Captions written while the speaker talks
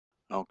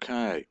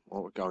Okay,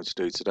 what we're going to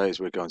do today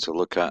is we're going to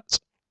look at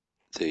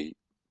the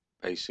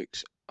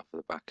basics of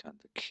the backhand,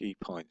 the key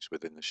points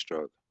within the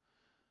stroke.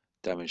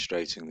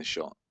 Demonstrating the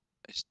shot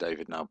is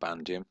David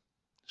Nalbandian.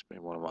 He's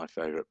been one of my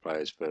favourite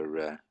players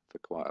for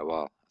quite a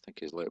while. I think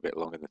he's a little bit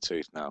long in the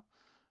tooth now,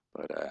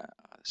 but I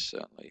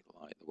certainly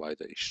like the way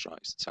that he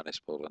strikes the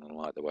tennis ball and I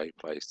like the way he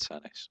plays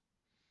tennis.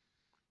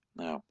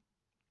 Now,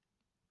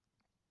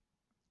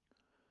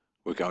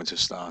 we're going to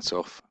start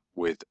off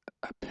with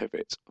a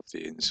pivot of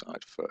the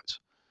inside foot.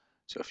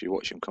 So if you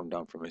watch him come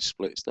down from his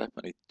split step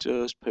and he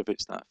just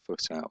pivots that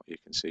foot out, you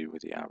can see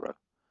with the arrow.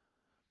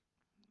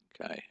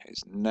 Okay,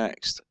 his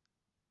next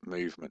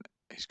movement,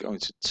 he's going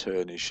to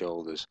turn his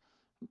shoulders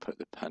and put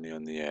the penny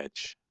on the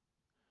edge.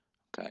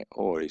 Okay,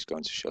 or he's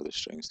going to show the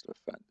strings to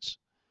the fence.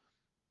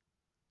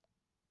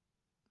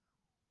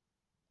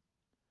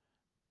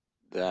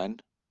 Then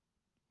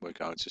we're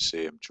going to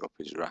see him drop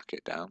his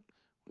racket down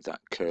with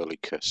that curly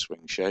cuss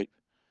swing shape,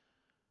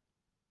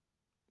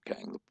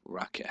 getting the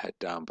racket head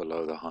down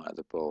below the height of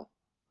the ball.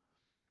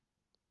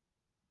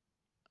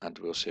 And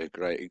we'll see a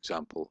great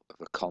example of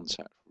a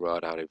contact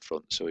right out in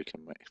front so he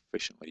can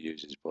efficiently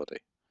use his body.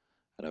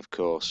 And of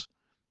course,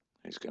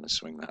 he's going to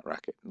swing that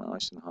racket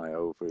nice and high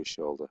over his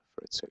shoulder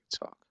for a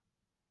tick-tock.